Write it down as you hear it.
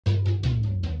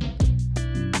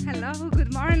Hello,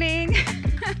 good morning.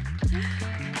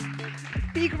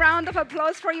 Big round of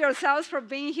applause for yourselves for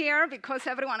being here because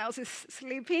everyone else is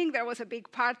sleeping. There was a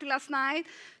big party last night.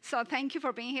 So thank you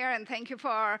for being here and thank you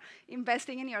for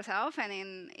investing in yourself and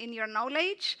in your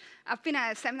knowledge. I've been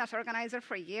a seminars organizer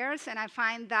for years and I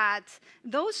find that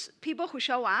those people who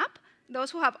show up,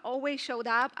 those who have always showed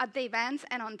up at the events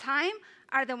and on time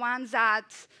are the ones that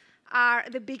are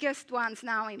the biggest ones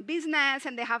now in business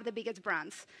and they have the biggest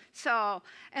brands. So,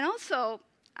 and also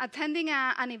attending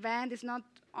an event is not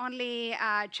only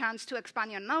a chance to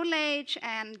expand your knowledge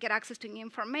and get access to new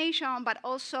information, but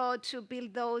also to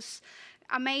build those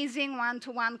amazing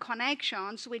one-to-one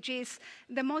connections, which is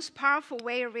the most powerful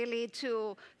way really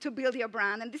to build your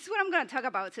brand. And this is what I'm going to talk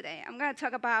about today. I'm going to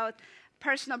talk about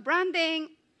personal branding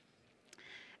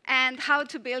and how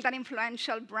to build an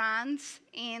influential brand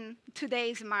in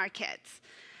today's markets.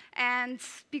 And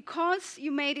because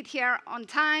you made it here on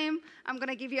time, I'm going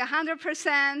to give you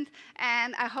 100%,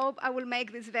 and I hope I will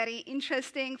make this very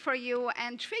interesting for you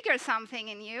and trigger something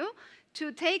in you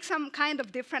to take some kind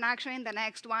of different action in the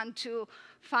next 1 to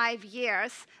 5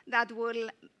 years that will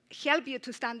help you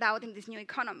to stand out in this new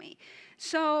economy.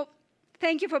 So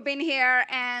thank you for being here,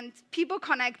 and people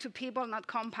connect to people, not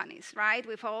companies, right?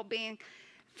 We've all been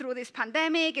through this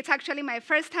pandemic. It's actually my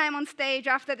first time on stage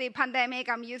after the pandemic.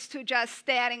 I'm used to just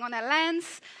staring on a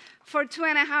lens for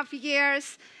 2.5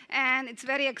 years, and it's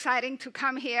very exciting to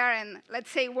come here and,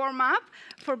 let's say, warm up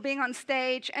for being on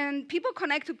stage. And people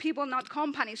connect to people, not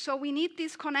companies, so we need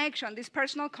this connection, this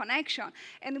personal connection.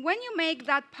 And when you make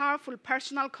that powerful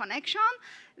personal connection,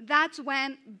 that's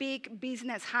when big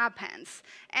business happens.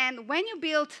 And when you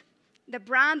build the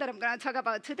brand that I'm going to talk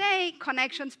about today,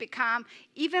 connections become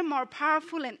even more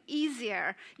powerful and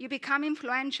easier. You become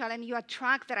influential and you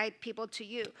attract the right people to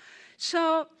you.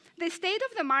 So the state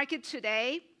of the market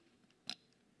today,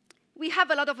 we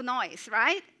have a lot of noise,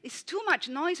 right? It's too much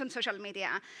noise on social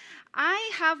media.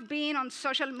 I have been on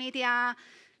social media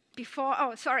before,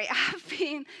 I have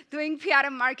been doing PR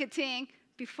and marketing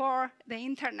before the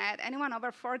internet. Anyone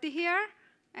over 40 here?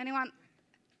 Anyone?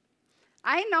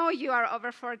 I know you are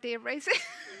over 40, raise it.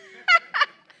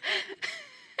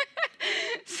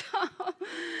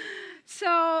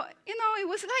 So, you know, it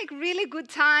was like really good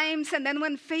times. And then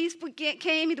when Facebook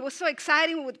came, it was so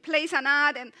exciting. We would place an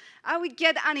ad, and I would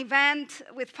get an event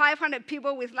with 500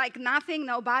 people with like nothing,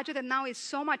 no budget. And now it's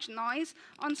so much noise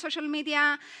on social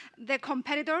media. The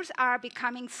competitors are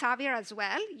becoming savvier as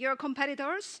well. Your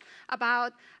competitors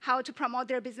about how to promote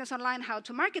their business online, how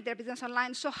to market their business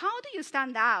online. So how do you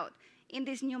stand out in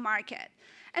this new market?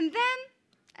 And then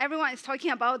everyone is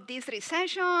talking about this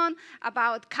recession,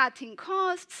 about cutting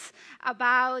costs,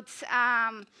 about,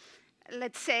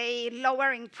 let's say,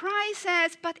 lowering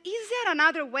prices. But is there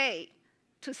another way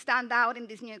to stand out in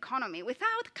this new economy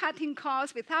without cutting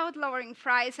costs, without lowering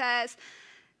prices?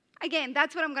 Again,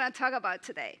 that's what I'm going to talk about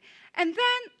today. And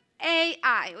then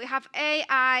AI. We have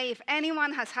AI. If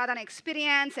anyone has had an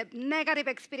experience, a negative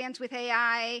experience with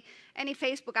AI, any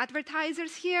Facebook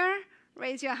advertisers here?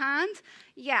 Raise your hand.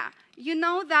 Yeah, you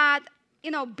know that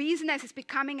business is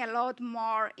becoming a lot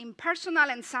more impersonal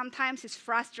and sometimes it's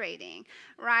frustrating,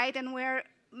 right? And we're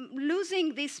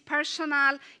losing this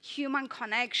personal human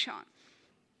connection.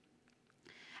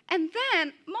 And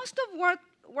then most of what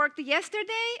worked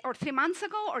yesterday or 3 months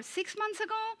ago or 6 months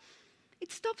ago,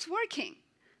 it stops working.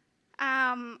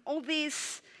 All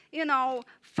these,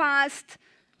 fast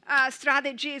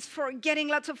strategies for getting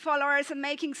lots of followers and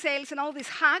making sales and all these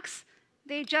hacks,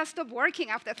 they just stop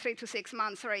working after 3 to 6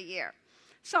 months or a year.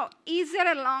 So is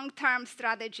there a long-term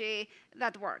strategy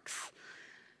that works?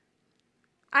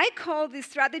 I call this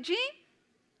strategy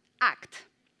ACT.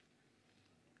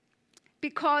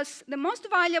 Because the most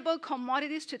valuable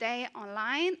commodities today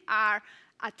online are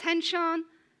attention,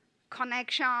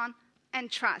 connection, and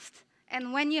trust.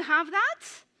 And when you have that,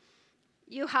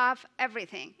 you have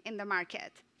everything in the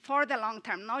market for the long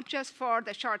term, not just for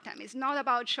the short term. It's not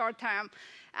about short term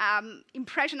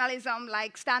impressionism,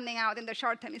 like standing out in the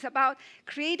short term. It's about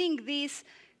creating this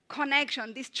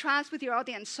connection, this trust with your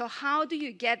audience. So how do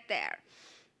you get there?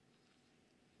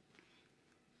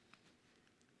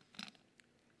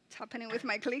 It's happening with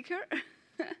my clicker.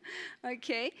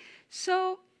 Okay.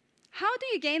 So how do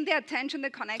you gain the attention, the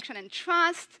connection, and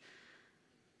trust?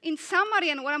 In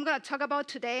summary, and what I'm going to talk about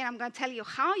today, and I'm going to tell you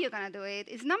how you're going to do it,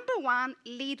 is number one,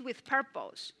 lead with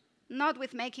purpose, not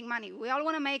with making money. We all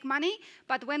want to make money,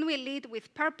 but when we lead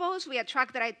with purpose, we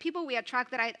attract the right people, we attract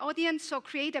the right audience, so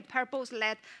create a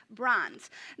purpose-led brand.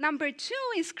 Number two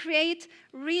is create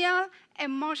real,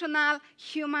 emotional,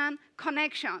 human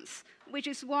connections, which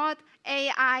is what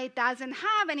AI doesn't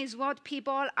have and is what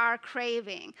people are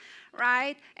craving,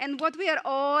 right? And what we are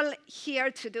all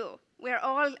here to do. We're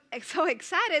all so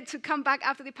excited to come back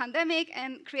after the pandemic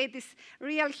and create these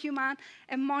real human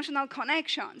emotional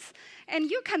connections. And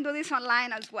you can do this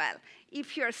online as well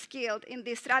if you're skilled in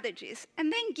these strategies.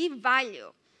 And then give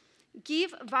value.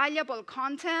 Give valuable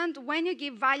content. When you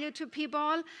give value to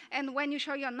people and when you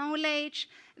show your knowledge,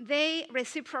 they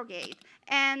reciprocate.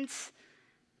 And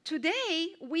today,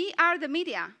 we are the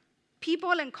media.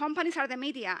 People and companies are the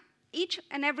media. Each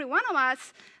and every one of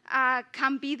us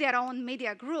can be their own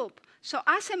media group. So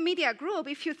as a media group,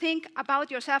 if you think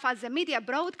about yourself as a media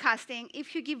broadcasting,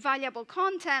 if you give valuable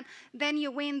content, then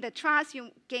you win the trust, you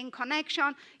gain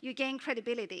connection, you gain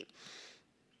credibility.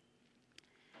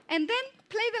 And then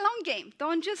play the long game.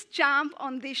 Don't just jump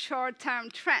on these short-term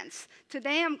trends.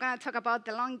 Today, I'm going to talk about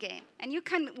the long game. And you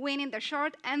can win in the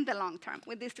short and the long term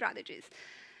with these strategies.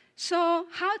 So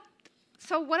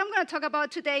what I'm going to talk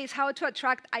about today is how to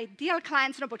attract ideal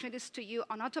clients and opportunities to you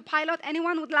on autopilot.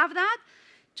 Anyone would love that?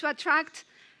 To attract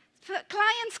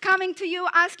clients coming to you,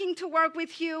 asking to work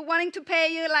with you, wanting to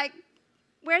pay you, like,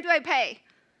 where do I pay?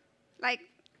 Like,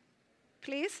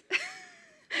 please?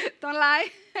 Don't lie.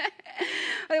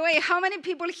 By the way, how many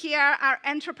people here are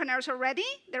entrepreneurs already?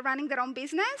 They're running their own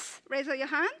business? Raise your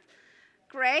hand.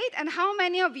 Great. And how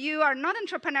many of you are not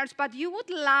entrepreneurs, but you would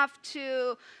love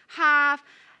to have,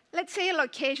 let's say, a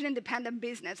location-independent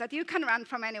business that you can run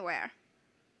from anywhere?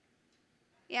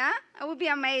 Yeah? It would be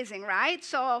amazing, right?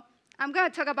 So I'm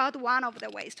going to talk about one of the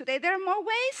ways today. There are more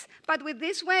ways, but with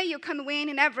this way, you can win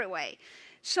in every way.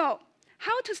 So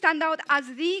how to stand out as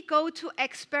the go-to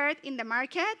expert in the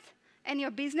market and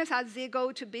your business as the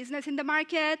go-to business in the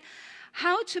market.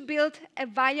 How to build a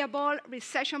viable,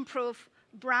 recession-proof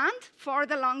brand for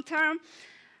the long term.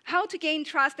 How to gain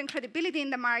trust and credibility in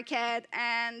the market.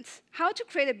 And how to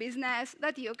create a business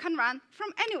that you can run from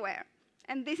anywhere.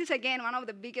 And this is, again, one of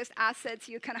the biggest assets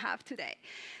you can have today.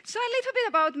 So a little bit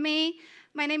about me.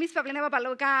 My name is Pavlina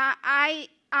Papalouka. I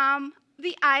am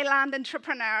the island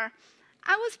entrepreneur.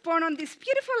 I was born on this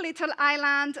beautiful little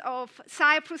island of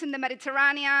Cyprus in the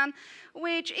Mediterranean,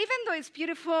 which, even though it's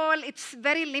beautiful, it's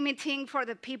very limiting for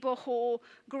the people who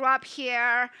grew up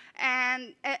here,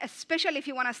 and especially if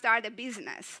you want to start a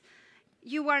business.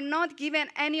 You were not given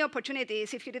any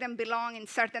opportunities if you didn't belong in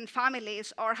certain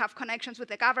families or have connections with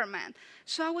the government.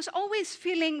 So I was always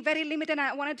feeling very limited, and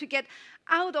I wanted to get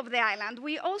out of the island.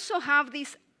 We also have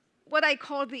this, what I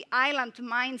call the island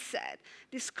mindset,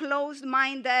 this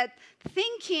closed-minded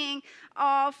thinking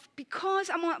of, because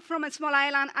I'm from a small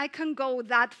island, I can go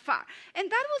that far.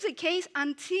 And that was the case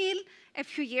until a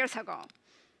few years ago,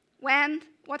 when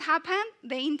what happened?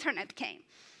 The internet came.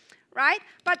 Right?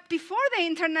 But before the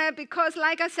internet, because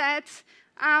like I said,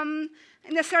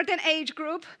 in a certain age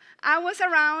group, I was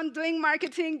around doing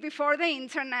marketing before the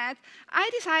internet, I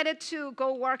decided to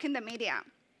go work in the media.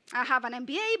 I have an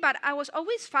MBA, but I was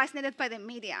always fascinated by the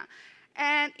media.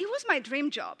 And it was my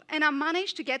dream job. And I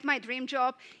managed to get my dream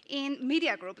job in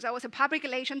media groups. I was a public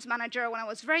relations manager when I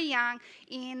was very young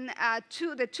in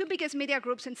the two biggest media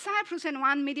groups in Cyprus and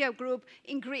one media group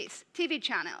in Greece, TV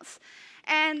channels.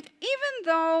 And even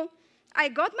though I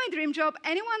got my dream job,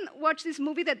 anyone watch this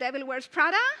movie, The Devil Wears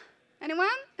Prada? Anyone?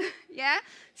 Yeah?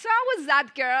 So I was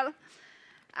that girl.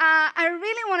 I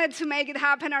really wanted to make it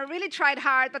happen. I really tried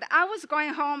hard, but I was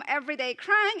going home every day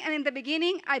crying, and in the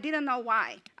beginning, I didn't know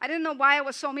why. I didn't know why I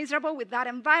was so miserable with that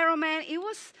environment. It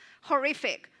was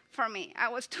horrific for me. I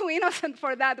was too innocent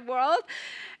for that world.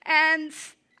 And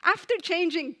after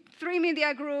changing 3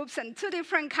 media groups and 2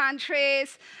 different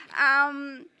countries,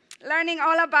 learning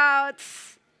all about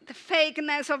the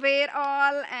fakeness of it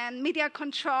all and media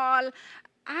control,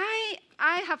 I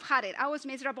have had it. I was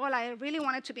miserable. I really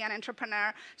wanted to be an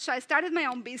entrepreneur. So I started my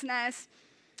own business.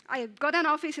 I got an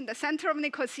office in the center of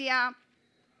Nicosia.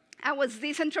 I was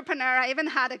this entrepreneur. I even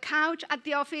had a couch at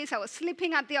the office. I was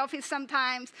sleeping at the office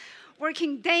sometimes,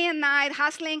 working day and night,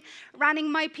 hustling,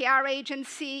 running my PR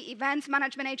agency, events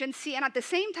management agency, and at the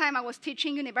same time, I was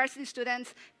teaching university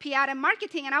students PR and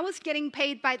marketing, and I was getting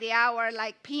paid by the hour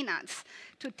like peanuts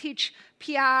to teach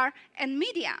PR and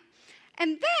media.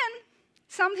 And then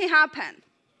something happened.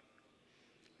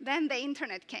 Then the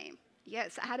internet came.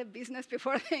 Yes, I had a business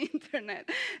before the internet.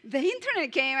 The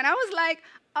internet came, and I was like,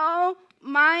 oh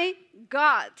my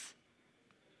God.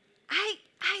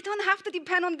 I don't have to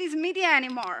depend on this media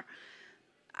anymore.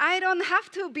 I don't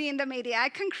have to be in the media. I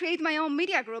can create my own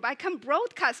media group. I can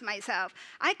broadcast myself.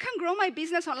 I can grow my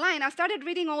business online. I started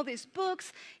reading all these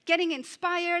books, getting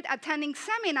inspired, attending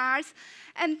seminars,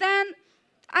 and then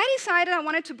I decided I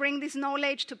wanted to bring this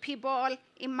knowledge to people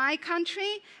in my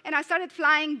country, and I started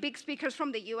flying big speakers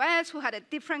from the US who had a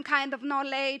different kind of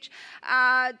knowledge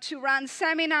to run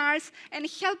seminars and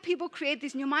help people create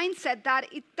this new mindset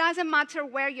that it doesn't matter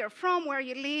where you're from, where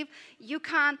you live, you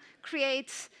can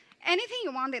create anything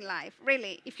you want in life,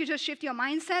 really. If you just shift your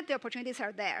mindset, the opportunities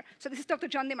are there. So this is Dr.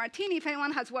 John DeMartini. If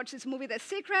anyone has watched this movie, The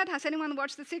Secret, has anyone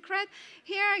watched The Secret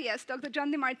here? Yes, Dr.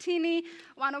 John DeMartini,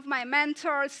 one of my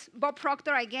mentors, Bob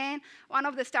Proctor again, one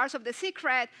of the stars of The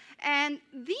Secret. And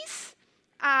these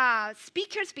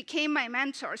speakers became my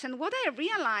mentors. And what I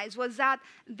realized was that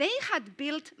they had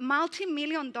built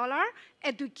multi-million-dollar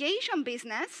education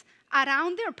business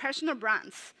around their personal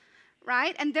brands,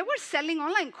 right? And they were selling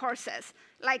online courses.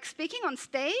 Like speaking on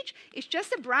stage is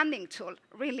just a branding tool,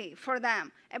 really, for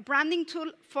them. A branding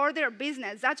tool for their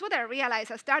business. That's what I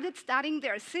realized. I started studying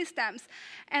their systems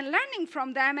and learning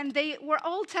from them, and they were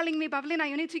all telling me, Pavlina,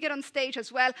 you need to get on stage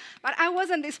as well. But I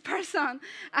wasn't this person.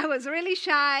 I was really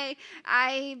shy.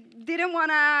 I didn't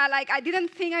want to, I didn't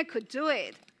think I could do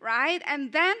it, right?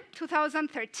 And then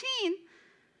 2013,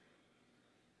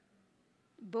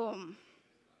 boom.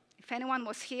 If anyone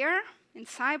was here in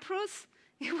Cyprus,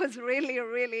 it was really,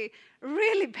 really,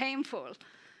 really painful.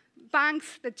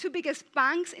 Banks, the two biggest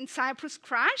banks in Cyprus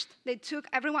crashed. They took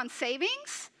everyone's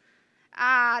savings.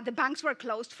 The banks were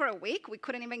closed for a week. We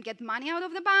couldn't even get money out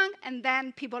of the bank. And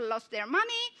then people lost their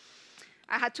money.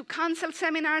 I had to cancel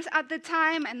seminars at the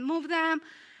time and move them.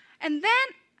 And then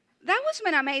that was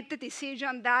when I made the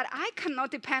decision that I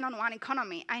cannot depend on one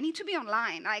economy. I need to be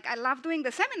online. I love doing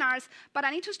the seminars, but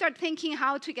I need to start thinking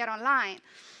how to get online.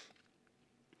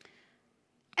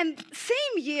 And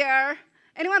same year,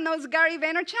 anyone knows Gary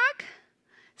Vaynerchuk?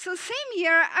 So same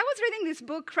year, I was reading this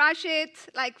book, Crush It,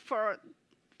 for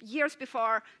years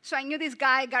before. So I knew this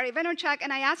guy, Gary Vaynerchuk,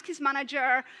 and I asked his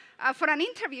manager for an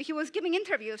interview. He was giving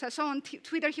interviews. I saw on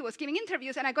Twitter he was giving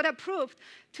interviews, and I got approved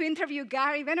to interview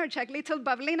Gary Vaynerchuk, little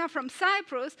Pavlina from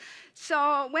Cyprus.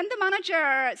 So when the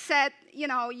manager said,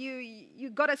 you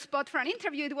got a spot for an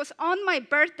interview, it was on my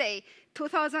birthday,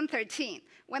 2013,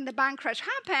 when the bank crash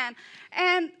happened.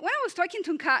 And when I was talking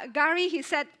to Gary, he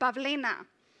said, Pavlina,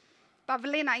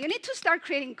 you need to start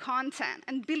creating content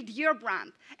and build your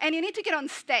brand, and you need to get on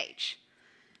stage.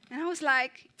 And I was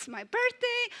like, it's my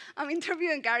birthday, I'm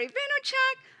interviewing Gary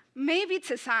Vaynerchuk, maybe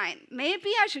it's a sign.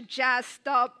 Maybe I should just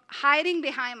stop hiding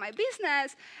behind my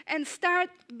business and start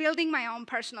building my own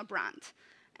personal brand,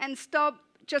 and stop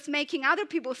just making other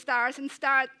people stars and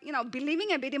start,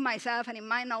 believing a bit in myself and in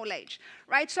my knowledge,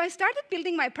 right? So I started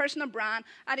building my personal brand.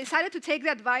 I decided to take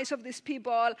the advice of these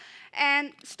people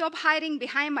and stop hiding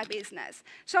behind my business.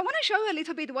 So I want to show you a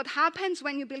little bit what happens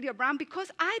when you build your brand,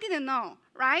 because I didn't know,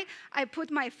 right? I put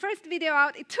my first video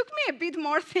out. It took me a bit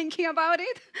more thinking about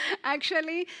it,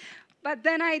 actually, but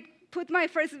then I put my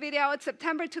first video out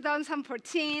September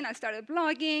 2014. I started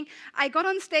blogging. I got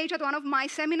on stage at one of my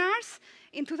seminars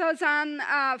in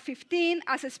 2015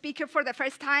 as a speaker for the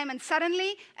first time, and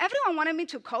suddenly everyone wanted me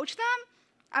to coach them.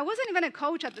 I wasn't even a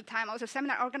coach at the time. I was a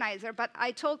seminar organizer, but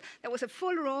I told there was a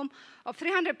full room of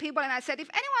 300 people, and I said, if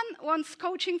anyone wants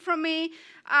coaching from me,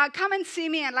 come and see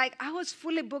me. And I was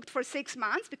fully booked for 6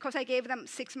 months because I gave them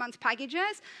 6 months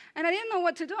packages, and I didn't know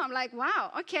what to do. I'm like,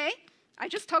 wow, okay. I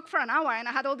just talked for an hour, and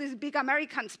I had all these big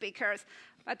American speakers,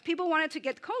 but people wanted to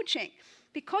get coaching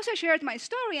because I shared my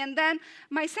story. And then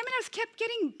my seminars kept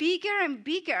getting bigger and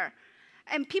bigger.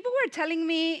 And people were telling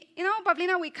me,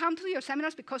 Pavlina, we come to your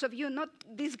seminars because of you, not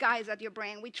these guys that you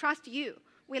bring. We trust you.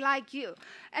 We like you.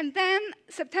 And then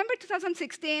September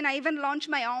 2016, I even launched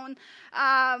my own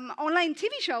online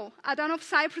TV show at one of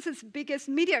Cyprus's biggest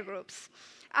media groups,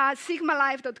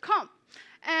 sigmalive.com.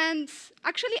 And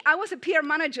actually, I was a PR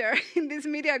manager in this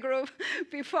media group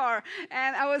before,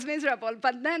 and I was miserable.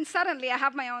 But then suddenly, I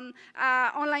have my own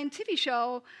online TV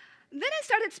show. Then I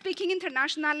started speaking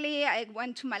internationally. I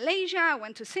went to Malaysia. I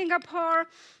went to Singapore.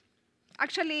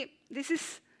 Actually, this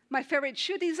is my favorite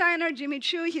shoe designer, Jimmy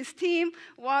Choo. His team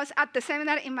was at the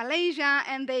seminar in Malaysia,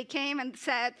 and they came and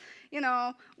said,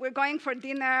 we're going for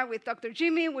dinner with Dr.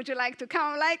 Jimmy. Would you like to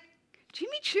come? I'm like,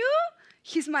 Jimmy Choo?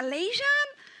 He's Malaysian?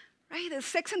 Right, the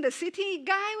Sex and the City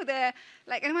guy with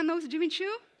anyone knows Jimmy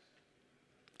Choo?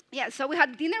 Yeah, so we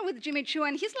had dinner with Jimmy Choo,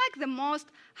 and he's the most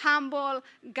humble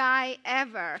guy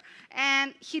ever.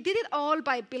 And he did it all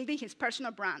by building his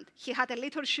personal brand. He had a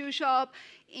little shoe shop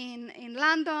in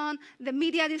London. The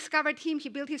media discovered him. He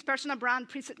built his personal brand.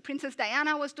 Princess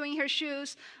Diana was doing her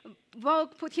shoes.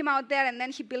 Vogue put him out there, and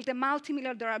then he built a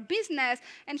multi-million-dollar business.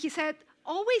 And he said,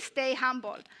 always stay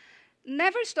humble.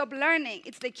 Never stop learning.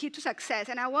 It's the key to success.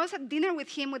 And I was at dinner with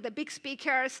him with the big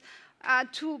speakers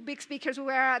two big speakers who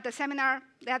were at the seminar.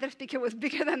 The other speaker was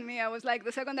bigger than me. I was like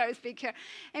the secondary speaker.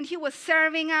 And he was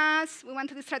serving us. We went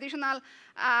to this traditional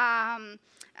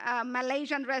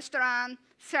Malaysian restaurant,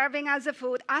 serving us the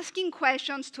food, asking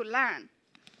questions to learn.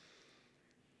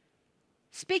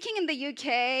 Speaking in the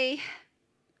UK,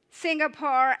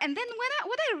 Singapore, and then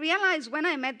what I realized when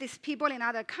I met these people in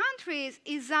other countries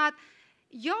is that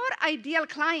your ideal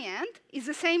client is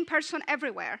the same person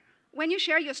everywhere. When you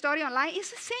share your story online,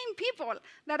 it's the same people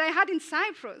that I had in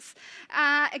Cyprus.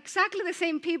 Exactly the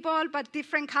same people, but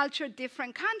different culture,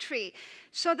 different country.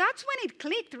 So that's when it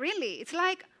clicked, really. It's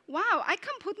like, wow, I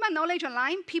can put my knowledge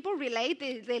online. People relate.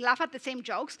 They laugh at the same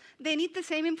jokes. They need the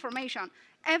same information.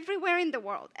 Everywhere in the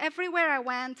world, everywhere I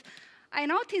went, I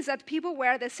noticed that people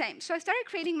were the same. So I started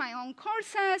creating my own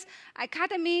courses,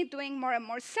 academy, doing more and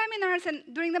more seminars, and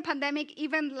during the pandemic,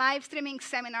 even live streaming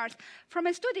seminars from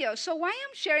a studio. So why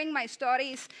I'm sharing my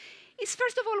stories is,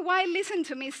 first of all, why listen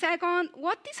to me. Second,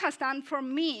 what this has done for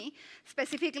me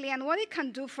specifically and what it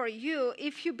can do for you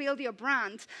if you build your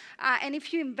brand and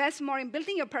if you invest more in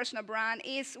building your personal brand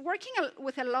is working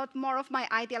with a lot more of my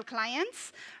ideal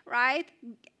clients, right?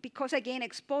 Because I gain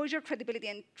exposure, credibility,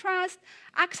 and trust,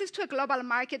 access to a global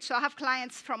market. So I have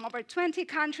clients from over 20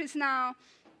 countries now,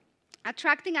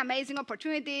 attracting amazing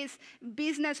opportunities,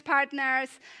 business partners,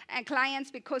 and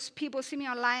clients because people see me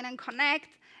online and connect.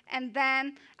 And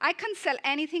then I can sell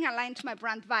anything aligned to my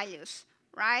brand values,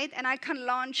 right? And I can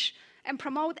launch and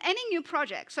promote any new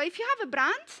project. So if you have a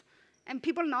brand and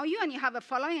people know you and you have a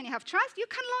following and you have trust, you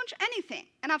can launch anything.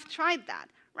 And I've tried that,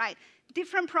 right?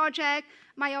 Different project,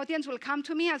 my audience will come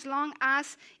to me as long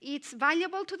as it's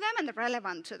valuable to them and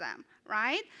relevant to them,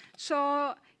 right?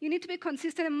 So you need to be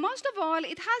consistent. And most of all,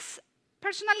 it has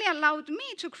personally allowed me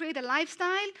to create a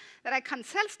lifestyle that I can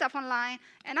sell stuff online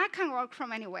and I can work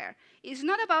from anywhere. It's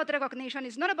not about recognition.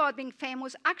 It's not about being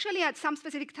famous. Actually, at some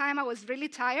specific time, I was really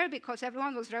tired because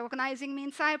everyone was recognizing me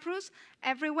in Cyprus,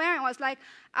 everywhere. I was like,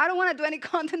 I don't want to do any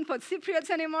content for Cypriots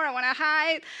anymore. I want to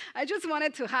hide. I just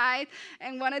wanted to hide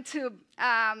and wanted to,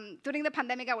 during the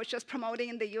pandemic, I was just promoting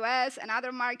in the US and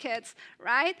other markets,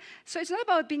 right? So it's not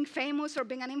about being famous or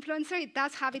being an influencer. It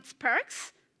does have its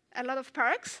perks. A lot of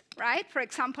perks, right? For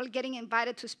example, getting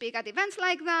invited to speak at events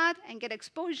like that and get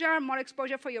exposure, more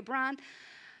exposure for your brand.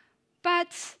 But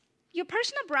your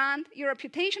personal brand, your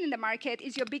reputation in the market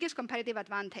is your biggest competitive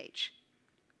advantage.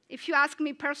 If you ask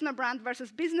me personal brand versus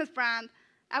business brand,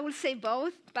 I will say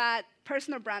both, but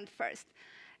personal brand first.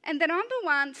 And the number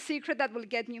one secret that will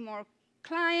get you more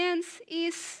clients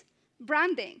is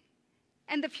branding.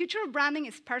 And the future of branding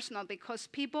is personal because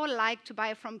people like to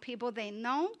buy from people they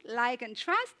know, like, and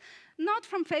trust, not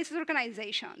from faceless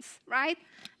organizations, right?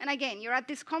 And again, you're at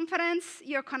this conference,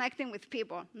 you're connecting with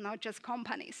people, not just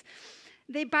companies.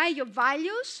 They buy your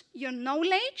values, your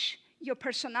knowledge, your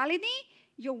personality,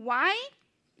 your why,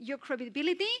 your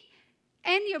credibility,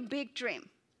 and your big dream,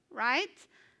 right?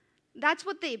 That's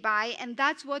what they buy, and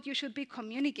that's what you should be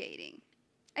communicating.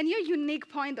 And your unique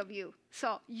point of view.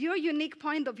 So your unique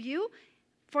point of view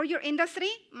for your industry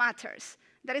matters.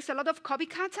 There is a lot of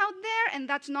copycats out there, and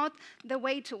that's not the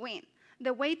way to win.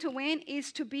 The way to win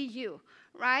is to be you,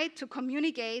 right? To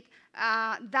communicate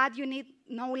that unique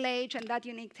knowledge and that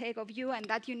unique take of you and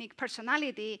that unique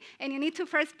personality. And you need to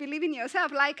first believe in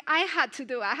yourself, like I had to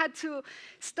do. I had to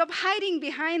stop hiding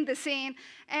behind the scene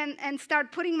and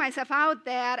start putting myself out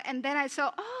there. And then I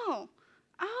saw, oh,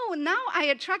 now I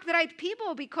attract the right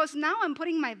people because now I'm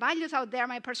putting my values out there,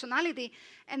 my personality.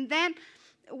 And then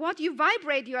what you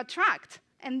vibrate, you attract.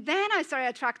 And then I started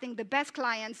attracting the best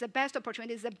clients, the best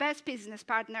opportunities, the best business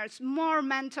partners, more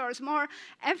mentors, more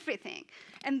everything.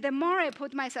 And the more I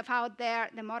put myself out there,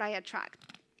 the more I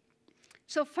attract.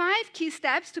 So 5 key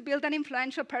steps to build an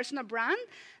influential personal brand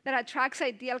that attracts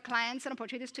ideal clients and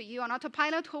opportunities to you on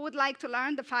autopilot. Who would like to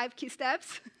learn the 5 key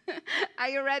steps? Are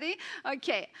you ready?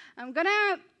 Okay, I'm going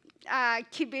to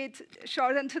keep it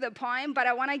short and to the point, but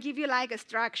I want to give you like a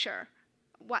structure.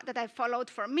 That I followed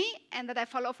for me and that I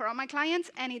follow for all my clients,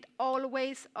 and it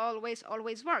always, always,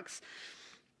 always works.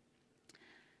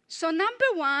 So number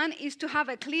 1 is to have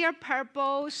a clear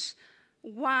purpose,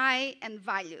 why, and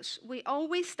values. We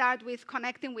always start with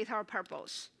connecting with our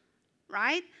purpose,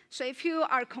 right? So if you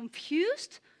are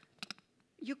confused,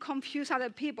 you confuse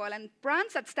other people, and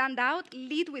brands that stand out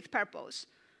lead with purpose.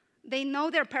 They know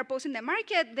their purpose in the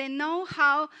market. They know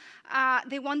how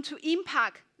they want to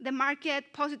impact the market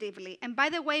positively. And by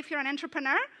the way, if you're an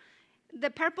entrepreneur, the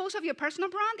purpose of your personal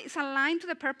brand is aligned to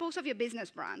the purpose of your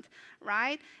business brand,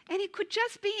 right? And it could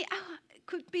just be,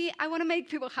 I want to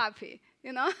make people happy.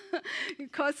 you know,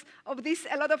 because of this,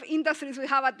 a lot of industries we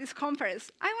have at this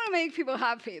conference. I want to make people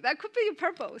happy. That could be your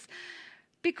purpose.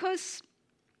 Because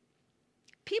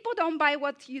people don't buy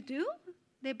what you do,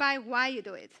 they buy why you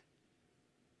do it.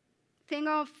 Think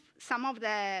of some of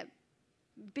the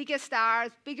biggest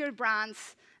stars, bigger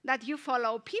brands that you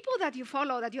follow, people that you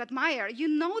follow, that you admire. You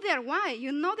know their why,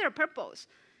 you know their purpose,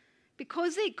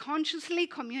 because they consciously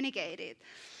communicate it.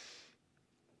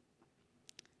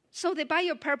 So they buy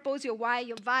your purpose, your why,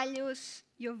 your values,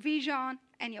 your vision,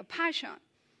 and your passion.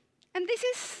 And this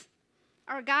is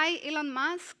our guy, Elon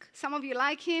Musk. Some of you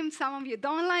like him, some of you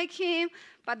don't like him.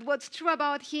 But what's true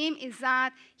about him is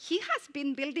that he has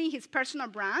been building his personal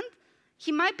brand.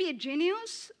 He might be a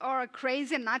genius or a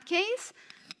crazy nutcase,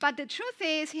 but the truth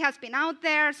is he has been out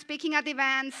there speaking at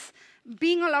events,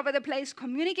 being all over the place,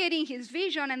 communicating his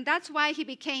vision, and that's why he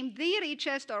became the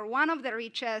richest or one of the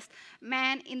richest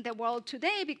men in the world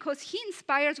today, because he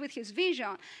inspires with his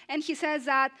vision. And he says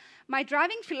that my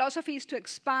driving philosophy is to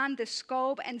expand the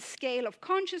scope and scale of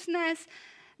consciousness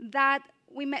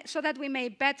so that we may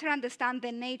better understand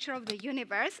the nature of the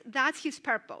universe. That's his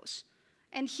purpose.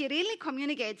 And he really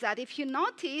communicates that. If you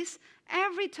notice,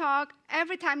 every talk,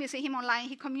 every time you see him online,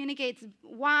 he communicates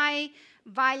why,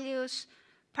 values,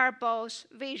 purpose,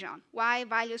 vision. Why,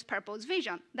 values, purpose,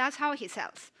 vision. That's how he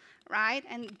sells, right?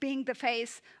 And being the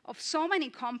face of so many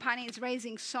companies,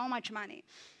 raising so much money.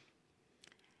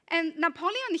 And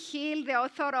Napoleon Hill, the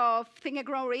author of Think and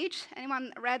Grow Rich,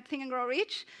 anyone read Think and Grow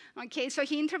Rich? Okay, so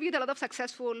he interviewed a lot of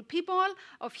successful people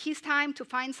of his time to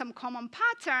find some common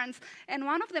patterns. And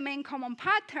one of the main common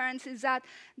patterns is that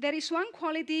there is one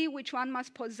quality which one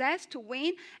must possess to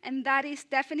win, and that is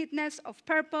definiteness of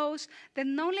purpose, the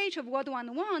knowledge of what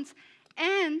one wants,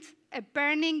 and a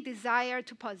burning desire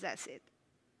to possess it.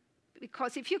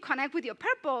 Because if you connect with your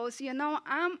purpose, you know,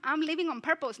 I'm living on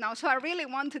purpose now, so I really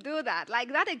want to do that.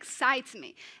 Like, that excites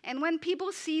me. And when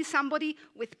people see somebody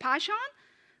with passion,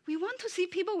 we want to see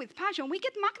people with passion. We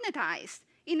get magnetized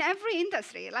in every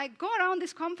industry. Like, go around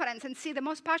this conference and see the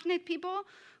most passionate people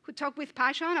who talk with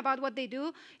passion about what they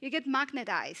do. You get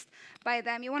magnetized by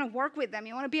them. You want to work with them.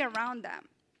 You want to be around them.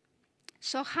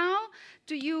 So how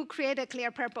do you create a clear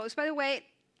purpose? By the way,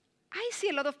 I see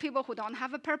a lot of people who don't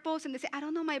have a purpose, and they say, I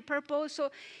don't know my purpose. So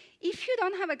if you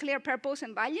don't have a clear purpose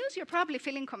and values, you're probably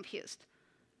feeling confused,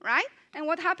 right? And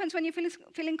what happens when you're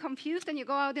feeling confused and you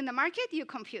go out in the market? You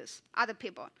confuse other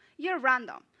people. You're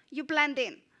random. You blend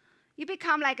in. You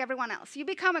become like everyone else. You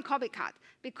become a copycat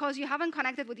because you haven't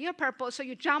connected with your purpose, so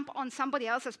you jump on somebody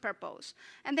else's purpose.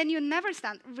 And then you never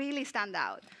really stand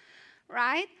out,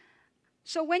 right?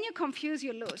 So when you confuse,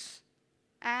 you lose.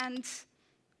 And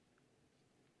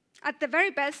at the very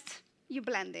best, you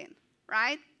blend in,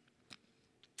 right?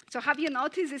 So have you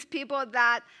noticed these people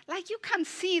that, like, you can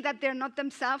see that they're not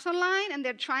themselves online and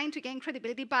they're trying to gain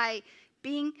credibility by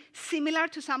being similar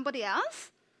to somebody else?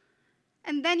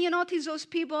 And then you notice those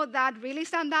people that really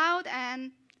stand out and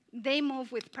they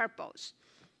move with purpose.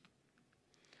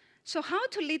 So how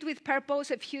to lead with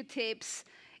purpose, a few tips.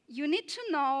 You need to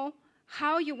know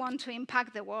how you want to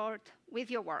impact the world with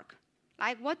your work,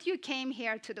 like what you came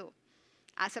here to do.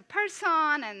 As a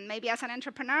person and maybe as an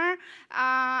entrepreneur,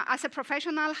 as a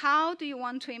professional, how do you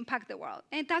want to impact the world?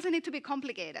 And it doesn't need to be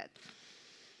complicated.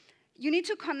 You need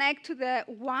to connect to the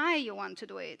why you want to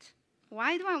do it.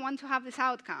 Why do I want to have this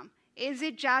outcome? Is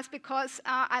it just because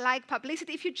I like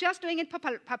publicity? If you're just doing it for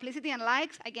publicity and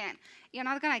likes, again, you're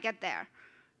not going to get there,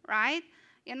 right?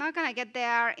 You're not going to get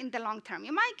there in the long term.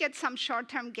 You might get some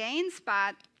short-term gains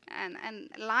and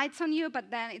lights on you, but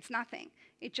then it's nothing.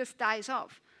 It just dies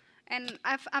off. And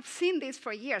I've seen this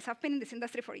for years. I've been in this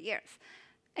industry for years.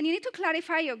 And you need to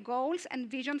clarify your goals and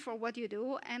vision for what you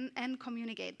do and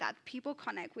communicate that. People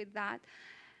connect with that.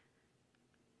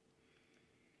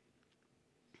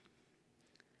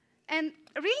 And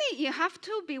really, you have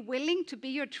to be willing to be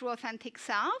your true, authentic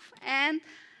self and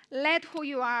let who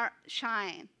you are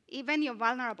shine, even your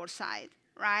vulnerable side,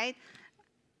 right?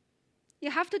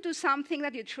 You have to do something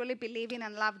that you truly believe in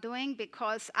and love doing,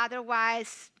 because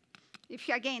otherwise, if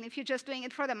you're just doing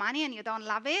it for the money and you don't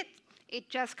love it, it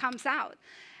just comes out.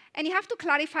 And you have to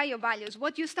clarify your values,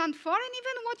 what you stand for and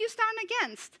even what you stand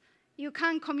against. You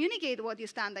can communicate what you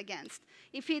stand against.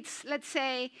 If it's, let's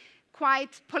say,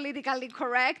 quite politically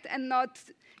correct and not,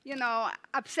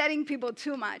 upsetting people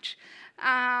too much.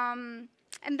 And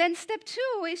then step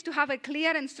 2 is to have a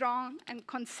clear and strong and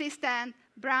consistent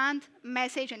brand,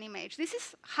 message, and image. This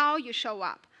is how you show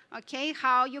up. Okay,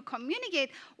 how you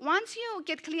communicate. Once you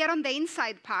get clear on the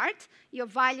inside part, your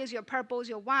values, your purpose,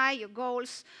 your why, your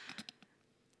goals,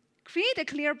 create a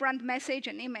clear brand message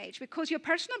and image, because your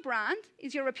personal brand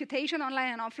is your reputation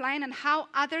online and offline and how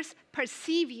others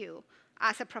perceive you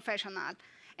as a professional.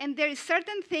 And there is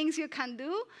certain things you can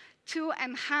do to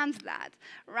enhance that,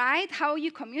 right? How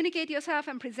you communicate yourself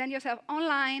and present yourself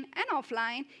online and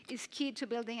offline is key to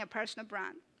building a personal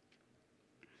brand.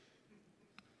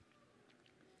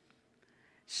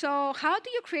 So how do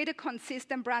you create a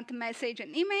consistent brand message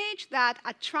and image that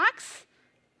attracts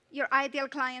your ideal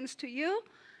clients to you?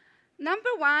 Number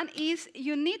one is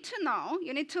you need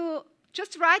to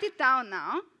just write it down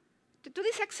now, to do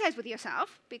this exercise with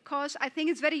yourself, because I think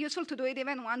it's very useful to do it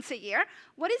even once a year.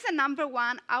 What is the number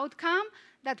one outcome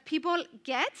that people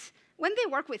get when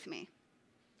they work with me?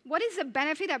 What is the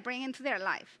benefit I bring into their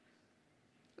life?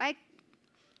 Like,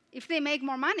 if they make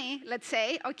more money, let's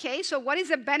say, okay, so what is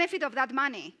the benefit of that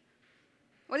money?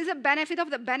 What is the benefit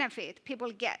of the benefit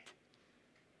people get?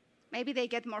 Maybe they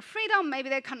get more freedom, maybe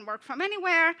they can work from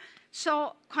anywhere.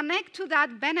 So connect to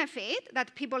that benefit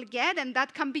that people get, and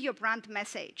that can be your brand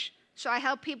message. So I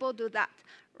help people do that,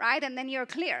 right? And then you're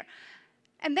clear.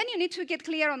 And then you need to get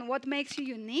clear on what makes you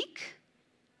unique,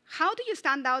 how do you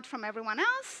stand out from everyone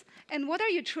else, and what are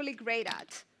you truly great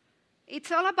at? It's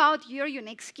all about your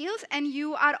unique skills, and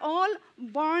you are all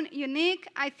born unique.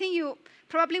 I think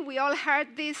we all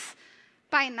heard this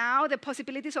by now. The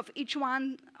possibilities of each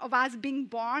one of us being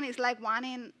born is like 1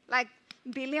 in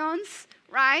billions,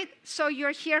 right? So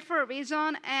you're here for a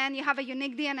reason, and you have a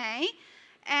unique DNA.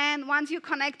 And once you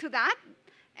connect to that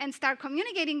and start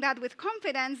communicating that with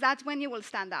confidence, that's when you will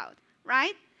stand out,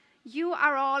 right? You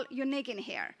are all unique in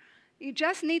here. You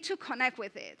just need to connect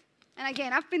with it. And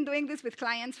again, I've been doing this with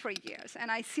clients for years,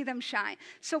 and I see them shine.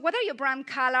 So what are your brand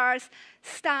colors,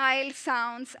 style,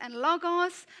 sounds, and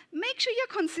logos? Make sure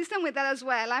you're consistent with that as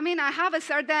well. I mean, I have a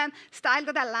certain style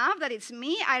that I love, that it's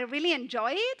me. I really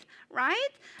enjoy it, right?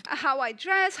 How I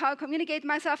dress, how I communicate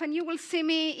myself, and you will see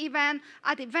me even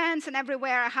at events and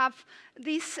everywhere. I have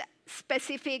this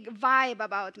specific vibe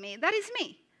about me. That is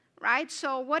me, right?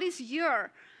 So what is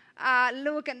your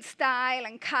look and style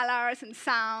and colors and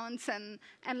sounds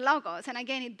and logos? And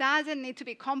again, it doesn't need to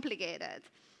be complicated.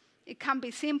 It can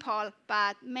be simple,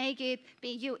 but make it be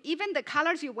you. Even the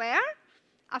colors you wear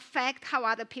affect how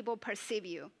other people perceive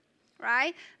you,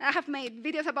 right? And I have made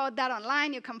videos about that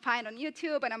online. You can find on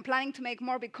YouTube, and I'm planning to make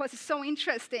more because it's so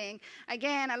interesting.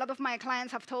 Again, a lot of my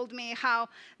clients have told me how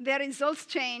their results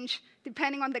change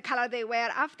depending on the color they wear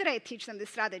after I teach them the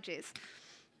strategies.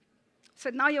 So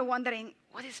now you're wondering,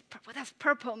 what does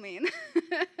purple mean?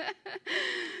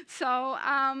 So,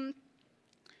 and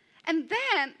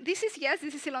then, this is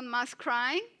Elon Musk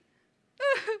crying.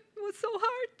 It was so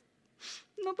hard.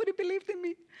 Nobody believed in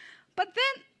me. But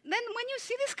then when you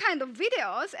see this kind of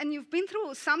videos, and you've been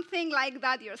through something like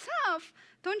that yourself,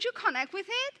 don't you connect with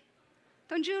it?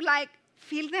 Don't you,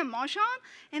 feel the emotion?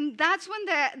 And that's when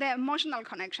the emotional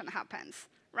connection happens.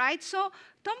 Right? So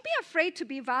don't be afraid to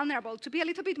be vulnerable, to be a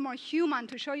little bit more human,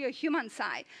 to show your human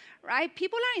side, right?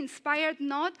 People are inspired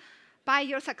not by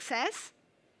your success,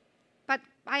 but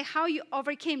by how you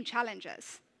overcame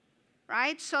challenges,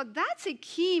 right? So that's a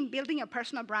key in building a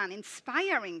personal brand,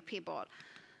 inspiring people.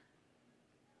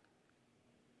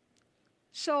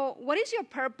 So what is your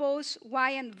purpose,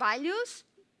 why, and values?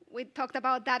 We talked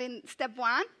about that in step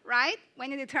 1, right? When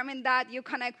you determine that, you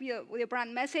connect with your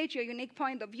brand message, your unique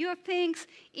point of view of things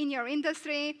in your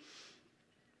industry.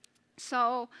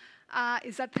 So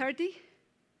is that 30?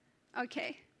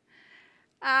 Okay.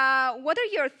 What are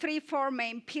your 3-4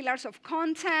 main pillars of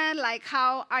content? Like,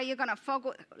 how are you going to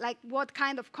focus? Like, what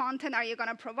kind of content are you going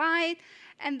to provide?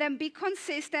 And then be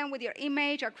consistent with your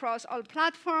image across all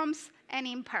platforms and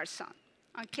in person,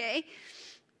 okay?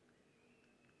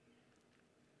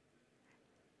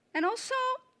 And also,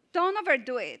 don't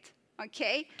overdo it,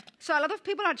 okay? So a lot of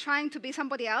people are trying to be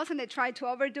somebody else, and they try to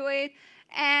overdo it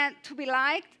and to be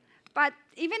liked. But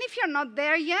even if you're not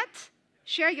there yet,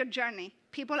 share your journey.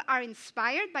 People are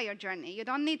inspired by your journey. You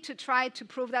don't need to try to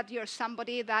prove that you're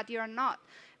somebody that you're not.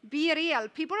 Be real.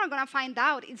 People are going to find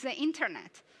out. It's the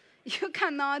internet. You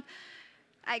cannot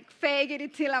fake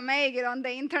it till I make it on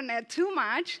the internet too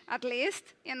much, at least.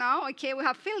 Okay, we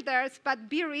have filters, but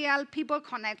be real. People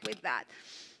connect with that.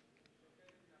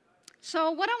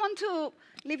 So what I want to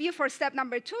leave you for step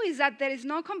number 2 is that there is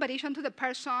no competition to the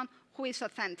person who is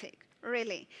authentic,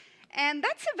 really. And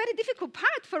that's a very difficult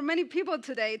part for many people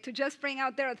today, to just bring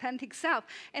out their authentic self.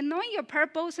 And knowing your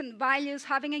purpose and values,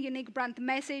 having a unique brand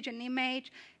message and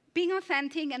image, being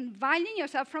authentic and valuing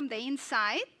yourself from the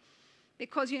inside,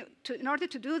 because in order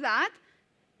to do that,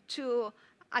 to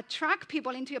attract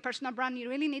people into your personal brand, you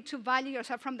really need to value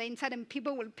yourself from the inside, and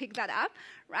people will pick that up,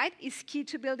 right? It's key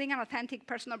to building an authentic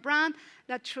personal brand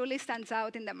that truly stands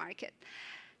out in the market.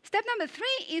 Step number 3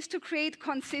 is to create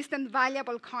consistent,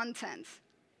 valuable content.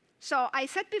 So I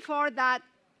said before that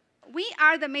we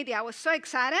are the media. I was so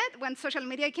excited when social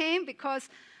media came because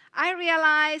I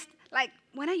realized, like,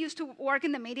 when I used to work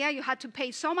in the media, you had to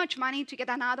pay so much money to get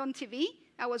an ad on TV.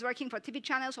 I was working for TV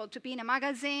channels or to be in a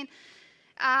magazine.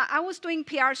 I was doing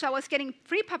PR, so I was getting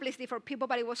free publicity for people,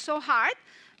 but it was so hard.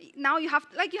 Now you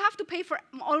have to pay for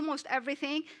almost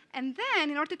everything. And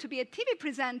then in order to be a TV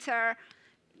presenter,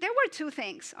 there were 2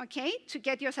 things, okay, to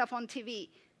get yourself on TV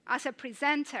as a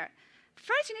presenter.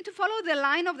 First, you need to follow the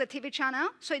line of the TV channel,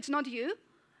 so it's not you.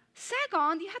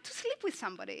 Second, you had to sleep with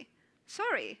somebody.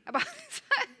 Sorry about this.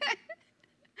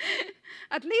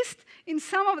 At least in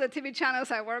some of the TV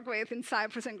channels I work with in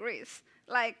Cyprus and Greece.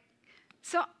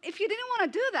 So if you didn't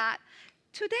want to do that,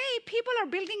 today people are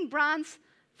building brands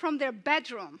from their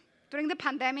bedroom. During the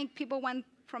pandemic, people went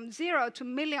from 0 to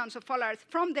millions of followers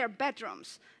from their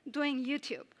bedrooms doing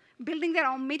YouTube, building their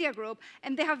own media group,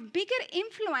 and they have bigger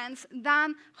influence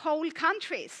than whole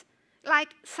countries.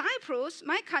 Like Cyprus,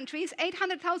 my country, is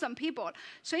 800,000 people.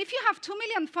 So if you have 1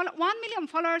 million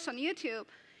followers on YouTube,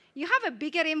 you have a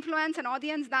bigger influence and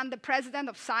audience than the president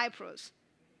of Cyprus.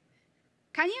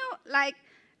 Can you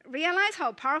realize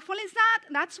how powerful is that?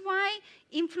 That's why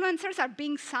influencers are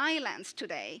being silenced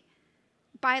today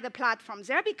by the platforms.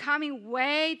 They're becoming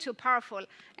way too powerful.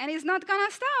 And it's not going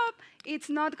to stop. It's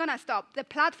not going to stop. The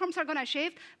platforms are going to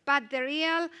shift, but the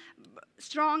real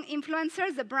strong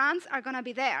influencers, the brands, are going to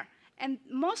be there. And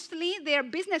mostly, they're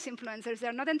business influencers.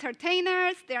 They're not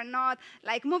entertainers. They're not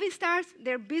like movie stars.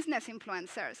 They're business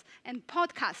influencers and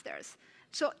podcasters.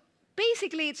 So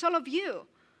basically, it's all of you.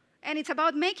 And it's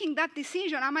about making that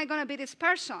decision. Am I going to be this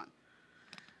person?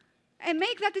 And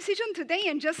make that decision today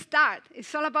and just start.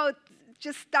 It's all about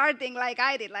just starting like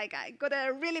I did. Like I got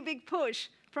a really big push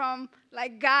from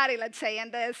Gary, let's say,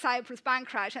 and the Cyprus bank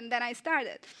crash, and then I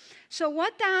started. So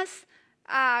what does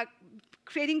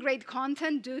creating great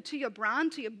content do to your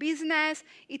brand, to your business?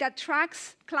 It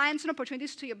attracts clients and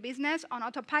opportunities to your business on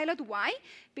autopilot. Why?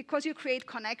 Because you create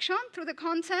connection through the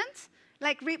content.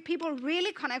 People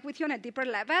really connect with you on a deeper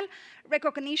level.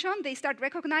 Recognition, they start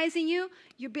recognizing you.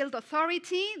 You build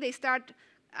authority. They start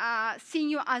seeing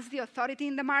you as the authority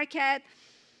in the market.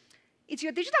 It's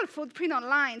your digital footprint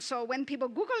online. So when people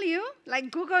Google you,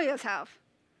 Google yourself.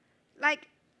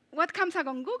 What comes up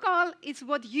on Google is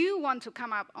what you want to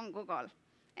come up on Google.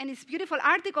 And it's beautiful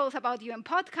articles about you and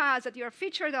podcasts that you're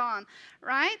featured on,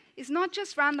 right? It's not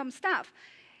just random stuff.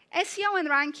 SEO and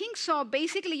ranking, so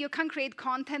basically you can create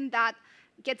content that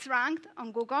gets ranked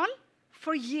on Google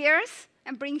for years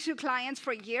and brings you clients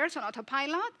for years on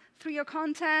autopilot through your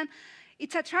content.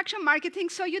 It's attraction marketing,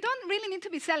 so you don't really need to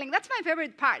be selling. That's my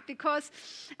favorite part, because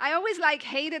I always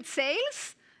hated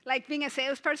sales, being a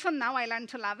salesperson. Now I learned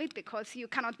to love it because you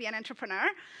cannot be an entrepreneur.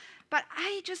 But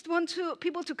I just want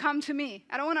people to come to me.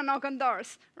 I don't want to knock on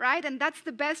doors, right? And that's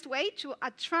the best way to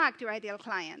attract your ideal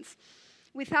clients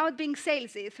without being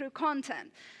salesy, through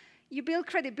content. You build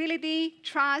credibility,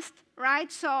 trust,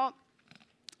 right? So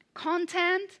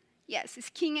content, yes, is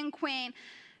king and queen.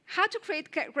 How to create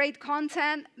great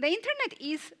content. The internet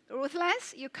is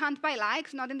ruthless. You can't buy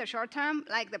likes, not in the short term.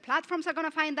 The platforms are going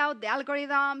to find out, the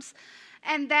algorithms,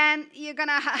 and then they're going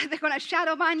to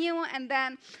shadow ban you, and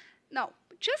then, no.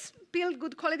 Just build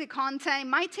good quality content. It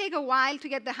might take a while to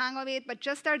get the hang of it, but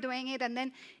just start doing it, and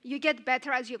then you get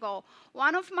better as you go.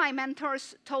 One of my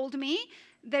mentors told me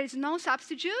there is no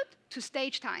substitute to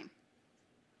stage time,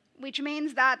 which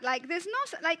means that there's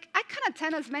no, I can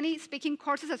attend as many speaking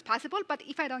courses as possible, but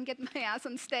if I don't get my ass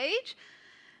on stage,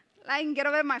 and get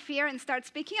over my fear and start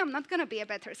speaking, I'm not going to be a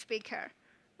better speaker,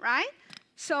 right?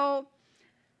 So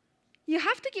you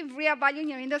have to give real value in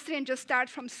your industry and just start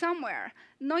from somewhere.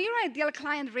 Know your ideal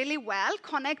client really well,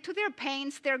 connect to their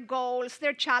pains, their goals,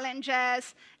 their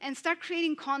challenges, and start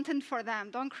creating content for them.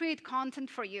 Don't create content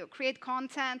for you. Create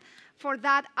content for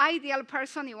that ideal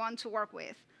person you want to work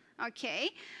with, okay?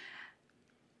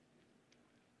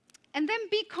 And then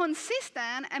be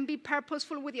consistent and be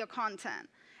purposeful with your content.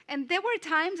 And there were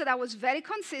times that I was very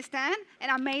consistent,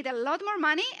 and I made a lot more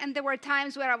money, and there were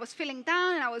times where I was feeling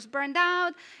down, and I was burned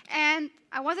out, and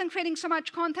I wasn't creating so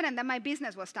much content, and then my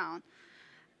business was down.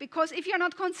 Because if you're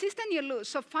not consistent, you lose.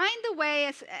 So find a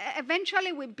way.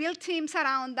 Eventually, we build teams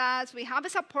around us. We have a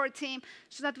support team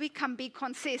so that we can be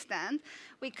consistent.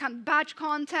 We can batch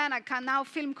content. I can now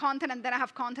film content, and then I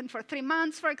have content for 3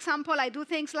 months, for example. I do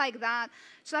things like that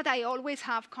so that I always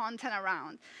have content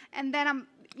around. And then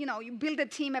you build a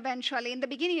team eventually. In the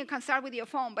beginning, you can start with your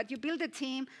phone, but you build a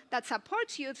team that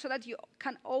supports you so that you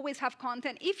can always have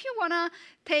content if you want to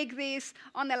take this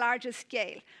on a larger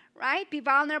scale, right? Be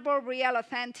vulnerable, real,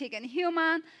 authentic, and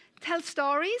human. Tell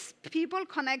stories. People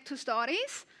connect to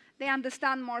stories. They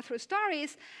understand more through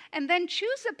stories. And then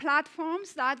choose the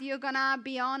platforms that you're going to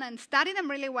be on and study them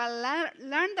really well,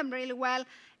 learn them really well.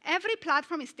 Every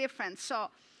platform is different. So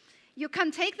you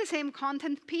can take the same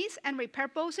content piece and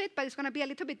repurpose it, but it's going to be a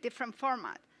little bit different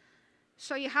format.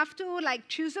 So you have to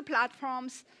choose the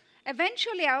platforms.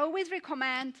 Eventually, I always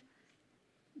recommend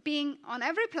being on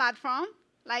every platform,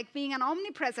 like being an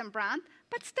omnipresent brand,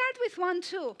 but start with one,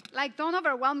 too. Don't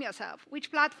overwhelm yourself. Which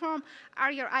platform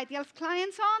are your ideal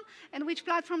clients on, and which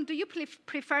platform do you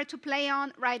prefer to play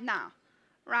on right now,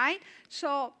 right?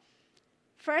 So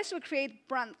first, we create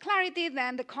brand clarity,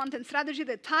 then the content strategy,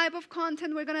 the type of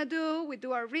content we're going to do. We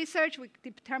do our research, we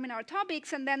determine our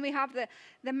topics, and then we have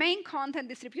the main content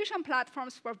distribution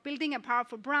platforms for building a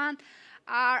powerful brand.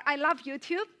 I love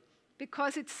YouTube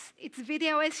because it's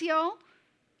video SEO.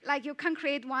 You can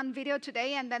create one video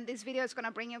today, and then this video is going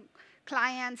to bring you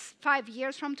clients 5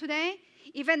 years from today,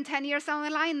 even 10 years down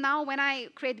the line. Now, when I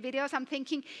create videos, I'm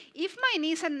thinking, if my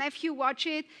niece and nephew watch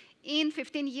it, in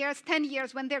 15 years, 10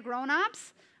 years, when they're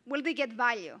grown-ups, will they get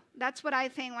value? That's what I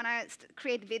think when I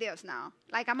create videos now.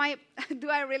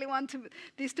 Do I really want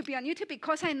this to be on YouTube?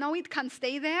 Because I know it can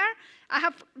stay there. I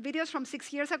have videos from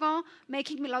 6 years ago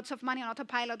making me lots of money on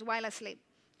autopilot while I sleep,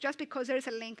 just because there is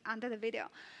a link under the video.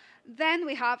 Then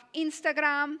we have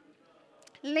Instagram,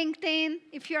 LinkedIn,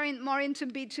 if you're more into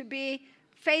B2B.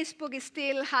 Facebook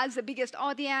still has the biggest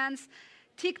audience.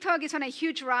 TikTok is on a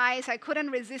huge rise. I couldn't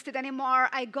resist it anymore.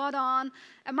 I got on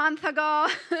a month ago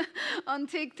on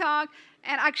TikTok,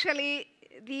 and actually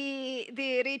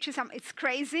the reach is, it's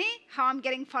crazy how I'm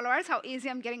getting followers, how easy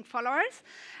I'm getting followers.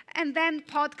 And then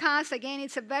podcasts, again,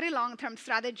 it's a very long-term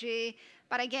strategy,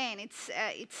 but again, it's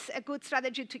a good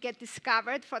strategy to get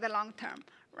discovered for the long term,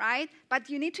 right? But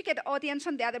you need to get audience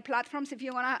on the other platforms if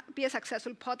you want to be a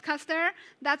successful podcaster.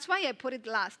 That's why I put it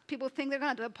last. People think they're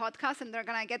going to do a podcast and they're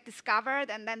going to get discovered,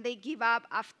 and then they give up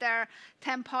after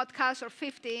 10 podcasts or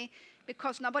 50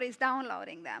 because nobody's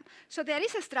downloading them. So there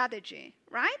is a strategy,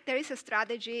 right? There is a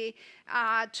strategy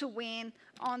to win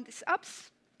on this.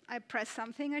 Oops, I pressed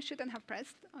something I shouldn't have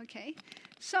pressed. Okay.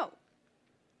 So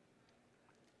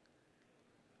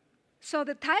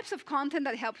the types of content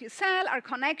that help you sell are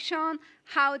connection,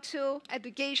 how-to,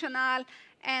 educational,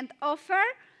 and offer.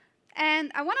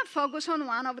 And I want to focus on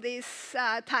one of these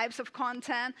types of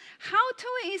content. How-to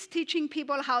is teaching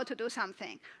people how to do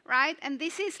something, right? And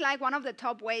this is one of the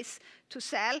top ways to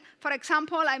sell. For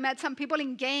example, I met some people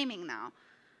in gaming now.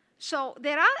 So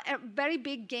there are very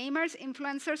big gamers,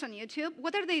 influencers on YouTube.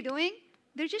 What are they doing?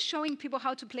 They're just showing people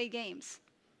how to play games.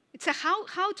 It's a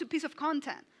how-to piece of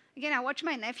content. Again, I watch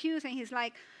my nephews, and he's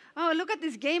like, oh, look at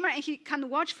this gamer, and he can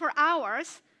watch for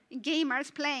hours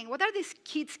gamers playing. What are these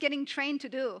kids getting trained to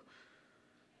do?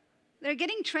 They're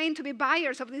getting trained to be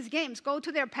buyers of these games, go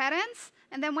to their parents,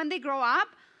 and then when they grow up,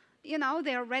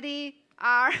 they already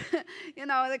are,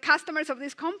 the customers of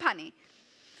this company.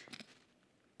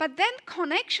 But then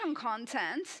connection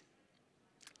content,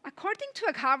 according to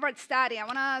a Harvard study, I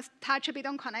want to touch a bit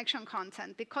on connection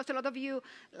content because a lot of you,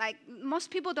 most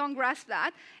people don't grasp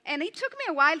that. And it took me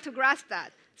a while to grasp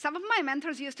that. Some of my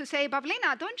mentors used to say,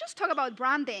 Pavlina, don't just talk about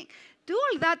branding. Do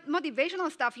all that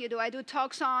motivational stuff you do. I do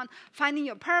talks on finding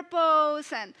your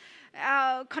purpose and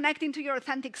connecting to your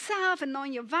authentic self and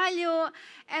knowing your value.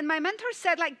 And my mentor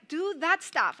said, do that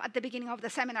stuff at the beginning of the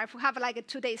seminar if we have a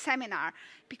 2-day seminar,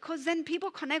 because then people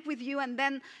connect with you, and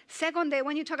then second day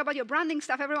when you talk about your branding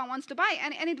stuff, everyone wants to buy,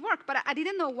 and it worked, but I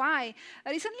didn't know why.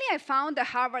 Recently I found a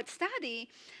Harvard study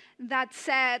that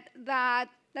said that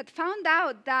found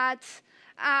out that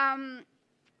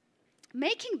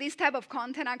making this type of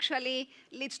content actually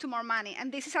leads to more money.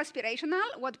 And this is aspirational,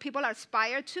 what people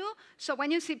aspire to. So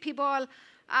when you see people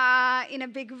in a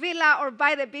big villa or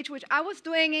by the beach, which I was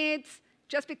doing it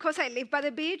just because I live by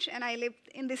the beach and I lived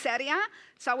in this area.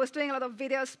 So I was doing a lot of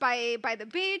videos by the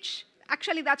beach.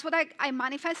 Actually, that's what I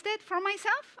manifested for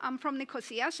myself. I'm from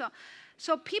Nicosia.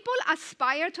 So people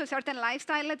aspire to a certain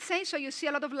lifestyle, let's say. So you see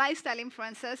a lot of lifestyle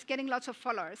influencers getting lots of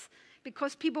followers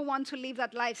because people want to live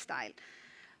that lifestyle.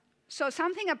 So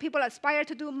something that people aspire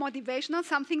to do, motivational,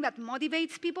 something that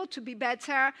motivates people to be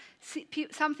better,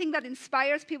 something that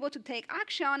inspires people to take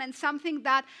action, and something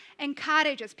that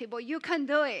encourages people. You can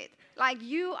do it.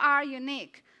 You are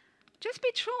unique. Just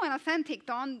be true and authentic.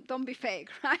 Don't be fake,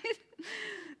 right?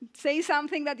 Say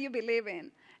something that you believe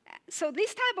in. So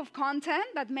this type of content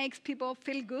that makes people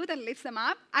feel good and lifts them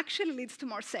up actually leads to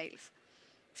more sales.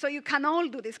 So you can all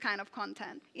do this kind of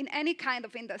content in any kind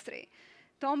of industry.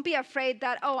 Don't be afraid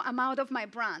that, oh, I'm out of my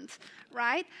brand,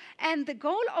 right? And the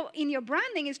goal in your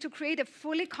branding is to create a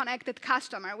fully connected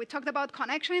customer. We talked about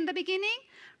connection in the beginning,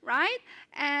 right?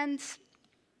 And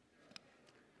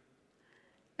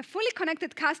a fully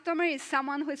connected customer is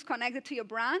someone who is connected to your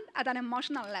brand at an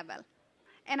emotional level.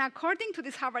 And according to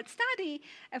this Harvard study,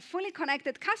 a fully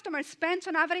connected customer spends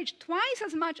on average twice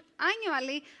as much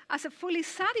annually as a fully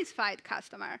satisfied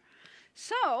customer.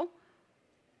 So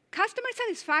customer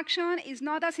satisfaction is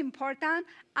not as important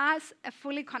as a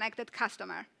fully connected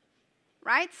customer,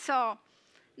 right? So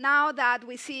now that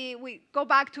we go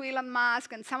back to Elon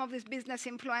Musk and some of these business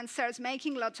influencers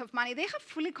making lots of money, they have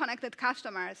fully connected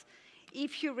customers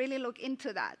if you really look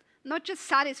into that. Not just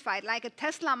satisfied, like a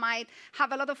Tesla might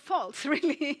have a lot of faults,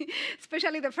 really,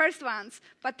 especially the first ones.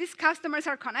 But these customers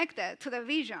are connected to the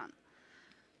vision.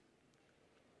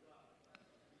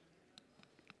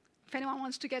 If anyone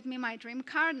wants to get me my dream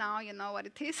car, now you know what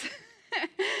it is.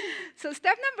 So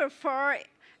step number 4,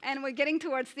 and we're getting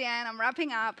towards the end, I'm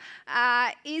wrapping up,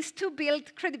 is to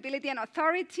build credibility and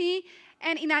authority.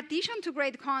 And in addition to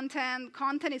great content,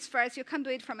 content is first. You can do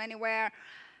it from anywhere.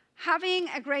 Having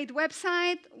a great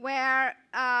website where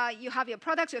you have your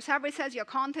products, your services, your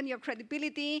content, your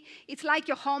credibility. It's like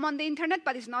your home on the internet,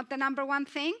 but it's not the #1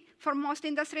 thing for most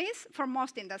industries. For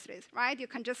most industries, right? You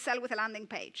can just sell with a landing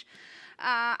page.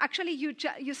 Actually,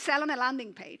 you sell on a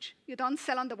landing page. You don't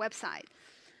sell on the website.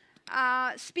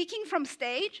 Speaking from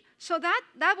stage, so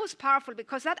that was powerful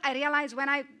because that I realized when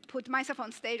I put myself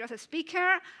on stage as a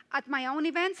speaker at my own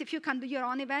events. If you can do your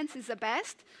own events, is the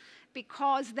best.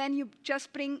 Because then you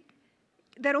just bring,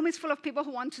 the room is full of people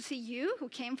who want to see you, who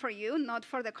came for you, not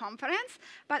for the conference.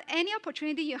 But any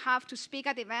opportunity you have to speak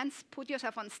at events, put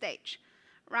yourself on stage,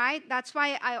 right? That's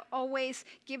why I always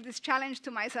give this challenge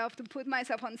to myself to put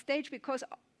myself on stage, because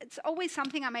it's always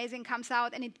something amazing comes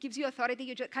out and it gives you authority.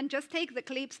 You can just take the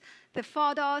clips, the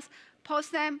photos,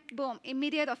 post them, boom,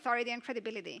 immediate authority and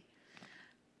credibility.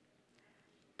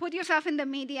 Put yourself in the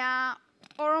media,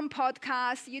 or on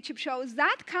podcasts, YouTube shows.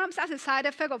 That comes as a side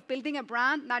effect of building a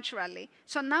brand naturally.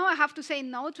 So now I have to say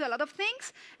no to a lot of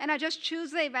things, and I just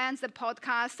choose the events, the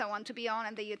podcasts I want to be on,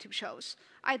 and the YouTube shows.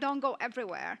 I don't go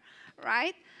everywhere,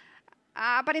 right?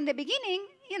 But in the beginning,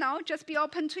 just be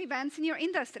open to events in your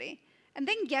industry. And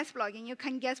then guest blogging. You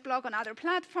can guest blog on other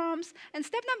platforms. And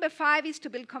step number 5 is to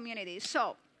build communities.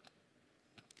 So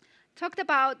talked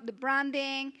about the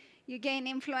branding, you gain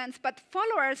influence, but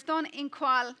followers don't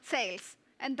equal sales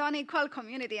and don't equal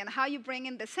community, and how you bring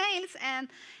in the sales and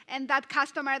that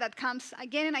customer that comes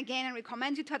again and again and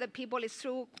recommends you to other people is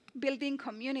through building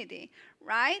community,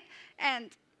 right?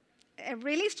 And a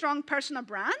really strong personal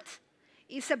brand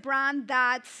is a brand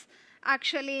that's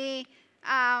actually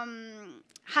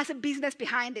has a business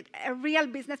behind it, a real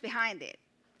business behind it.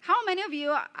 How many of you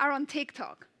are on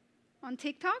TikTok? On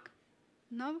TikTok?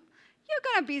 No?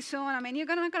 You're going to be soon. I mean, you're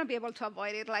not going to be able to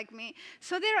avoid it like me.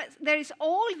 So there is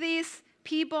all these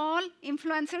people,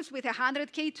 influencers with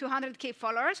 100K, 200K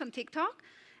followers on TikTok,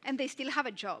 and they still have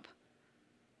a job.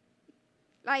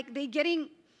 Like, they're getting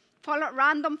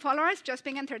random followers just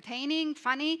being entertaining,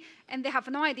 funny, and they have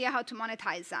no idea how to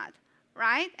monetize that,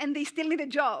 right? And they still need a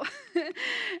job.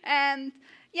 And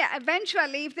yeah,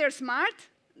 eventually, if they're smart,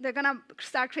 they're going to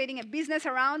start creating a business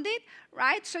around it,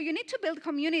 right? So you need to build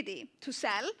community to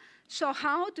sell. So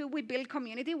how do we build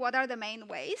community? What are the main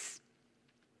ways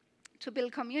to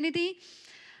build community?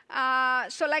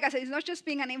 So like I said, it's not just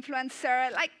being an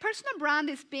influencer. Like, personal brand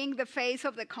is being the face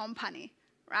of the company,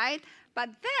 right? But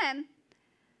then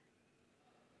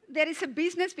there is a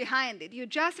business behind it. You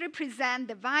just represent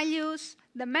the values,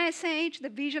 the message, the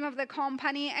vision of the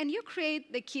company, and you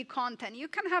create the key content. You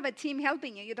can have a team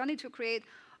helping you. You don't need to create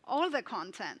all the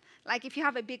content. Like, if you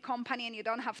have a big company and you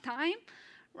don't have time,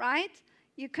 right?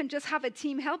 You can just have a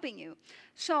team helping you.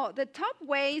 So the top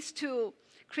ways to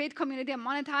create community and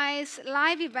monetize,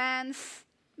 live events,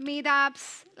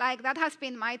 meetups, like that has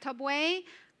been my top way,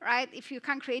 right? If you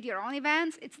can create your own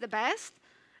events, it's the best.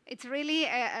 It's really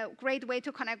a great way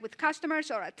to connect with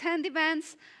customers or attend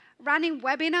events. Running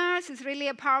webinars is really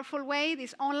a powerful way,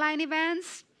 these online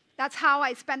events. That's how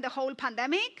I spent the whole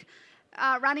pandemic,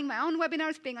 running my own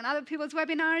webinars, being on other people's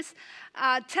webinars.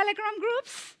 Telegram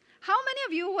groups. How many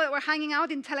of you were hanging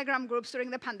out in Telegram groups during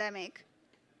the pandemic?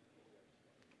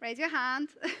 Raise your hand.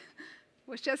 It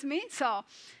was just me. So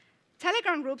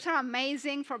Telegram groups are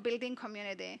amazing for building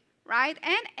community, right?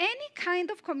 And any kind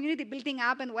of community building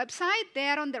app and website, they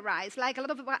are on the rise. Like a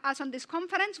lot of us on this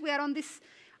conference, we are on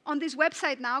this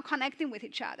website now connecting with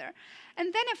each other.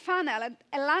 And then a funnel,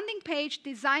 a landing page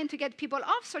designed to get people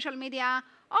off social media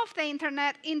of the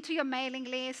internet into your mailing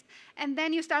list, and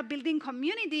then you start building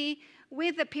community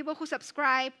with the people who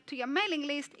subscribe to your mailing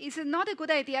list. It's not a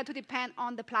good idea to depend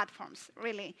on the platforms,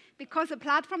 really, because the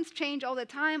platforms change all the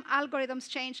time, algorithms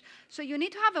change, so you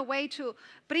need to have a way to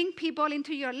bring people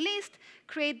into your list,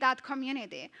 create that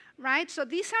community, right? So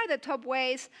these are the top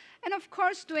ways, and of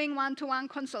course, doing one-to-one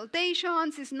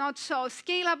consultations is not so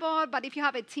scalable, but if you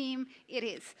have a team, it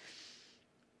is.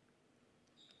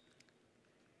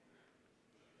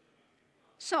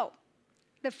 So,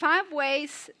 the 5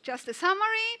 ways, just a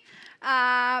summary,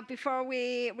 before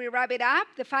we wrap it up.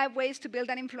 The 5 ways to build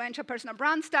an influential personal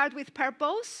brand. Start with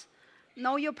purpose.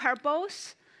 Know your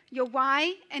purpose, your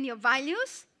why, and your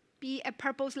values. Be a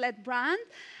purpose-led brand.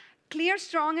 Clear,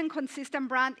 strong, and consistent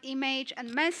brand image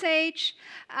and message.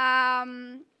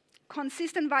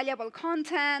 Consistent, valuable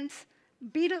content.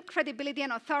 Build credibility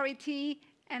and authority,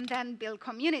 and then build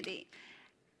community.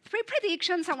 3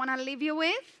 predictions I want to leave you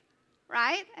with,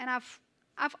 right? And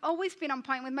I've always been on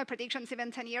point with my predictions,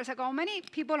 even 10 years ago. Many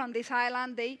people on this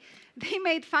island, they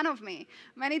made fun of me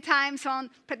many times on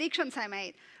predictions I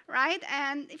made, right?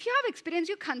 And if you have experience,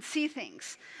 you can see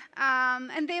things.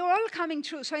 And they were all coming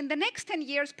true. So in the next 10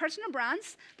 years, personal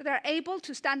brands that are able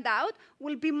to stand out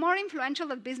will be more influential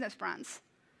than business brands.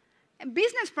 And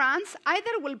business brands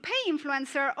either will pay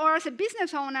influencer, or as a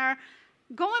business owner,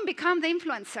 go and become the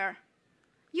influencer.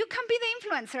 You can be the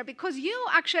influencer because you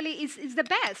actually is the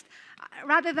best,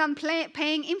 rather than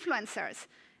paying influencers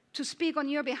to speak on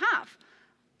your behalf,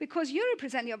 because you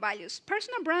represent your values.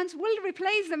 Personal brands will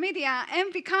replace the media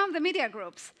and become the media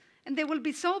groups, and they will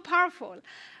be so powerful,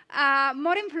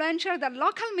 more influential than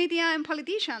local media and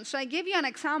politicians. So I give you an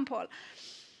example.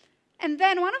 And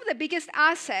then one of the biggest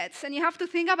assets, and you have to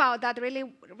think about that really,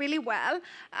 really well,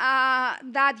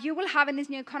 that you will have in this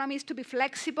new economy is to be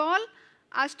flexible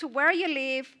as to where you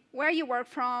live, where you work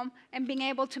from, and being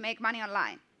able to make money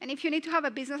online. And if you need to have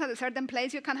a business at a certain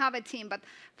place, you can have a team, but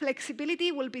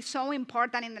flexibility will be so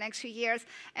important in the next few years.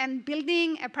 And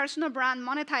building a personal brand,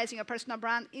 monetizing a personal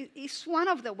brand is one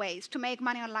of the ways to make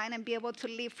money online and be able to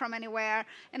live from anywhere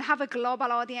and have a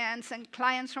global audience and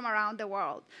clients from around the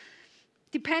world,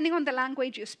 depending on the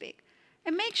language you speak.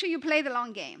 And make sure you play the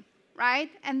long game, right?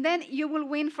 And then you will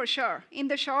win for sure, in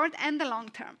the short and the long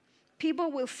term.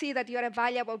 People will see that you're a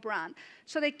valuable brand.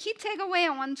 So the key takeaway I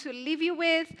want to leave you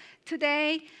with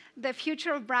today, the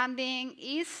future of branding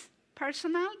is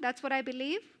personal. That's what I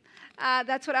believe.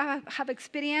 That's what I have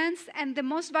experienced. And the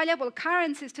most valuable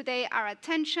currencies today are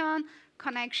attention,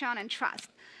 connection, and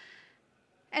trust.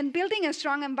 And building a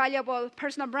strong and valuable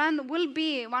personal brand will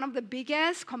be one of the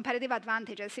biggest competitive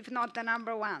advantages, if not the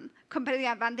 #1 competitive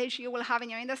advantage you will have in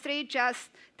your industry.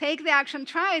 Just take the action,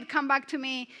 try it, come back to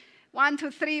me 1,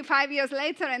 2, 3, 5 years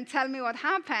later and tell me what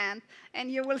happened, and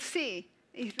you will see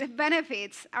the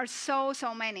benefits are so,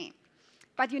 so many.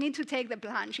 But you need to take the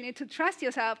plunge. You need to trust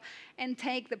yourself and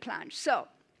take the plunge. So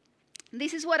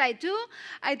this is what I do.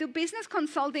 I do business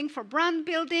consulting for brand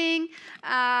building,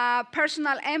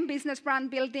 personal and business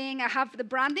brand building. I have the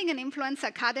Branding and Influence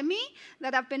Academy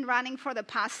that I've been running for the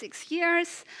past 6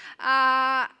 years.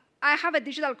 I have a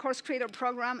digital course creator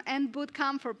program and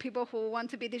bootcamp for people who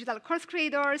want to be digital course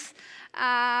creators.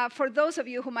 For those of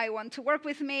you who might want to work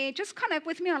with me, just connect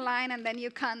with me online, and then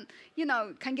you can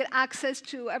get access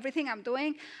to everything I'm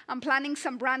doing. I'm planning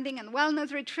some branding and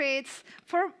wellness retreats.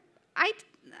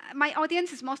 My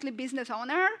audience is mostly business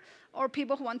owner or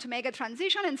people who want to make a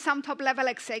transition, and some top-level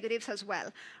executives as well,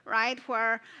 right? Who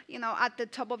are at the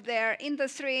top of their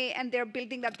industry and they're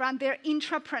building that brand. They're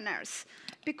intrapreneurs.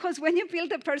 Because when you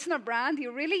build a personal brand,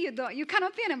 you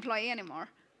cannot be an employee anymore.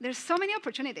 There's so many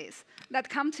opportunities that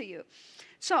come to you.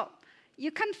 So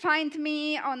you can find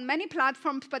me on many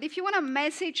platforms, but if you want to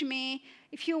message me,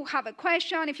 if you have a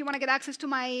question, if you want to get access to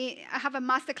I have a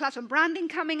masterclass on branding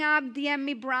coming up, DM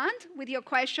me brand with your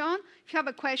question. If you have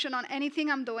a question on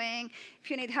anything I'm doing, if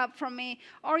you need help from me,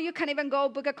 or you can even go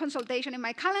book a consultation in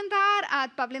my calendar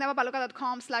at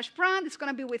pavlinapapalouka.com/brand. It's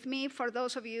going to be with me for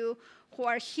those of you who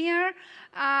are here.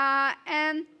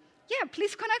 And yeah,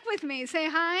 please connect with me, say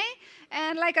hi.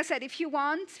 And like I said, if you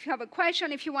have a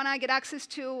question, if you want to get access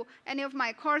to any of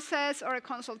my courses or a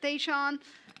consultation,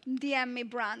 DM me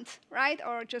brand, right?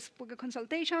 Or just book a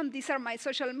consultation. These are my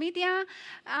social media,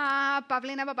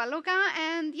 Pavlina Papalouka.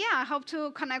 And yeah, I hope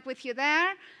to connect with you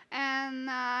there and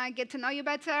get to know you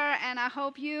better. And I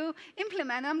hope you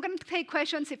implement. I'm going to take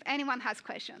questions if anyone has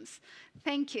questions.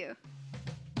 Thank you.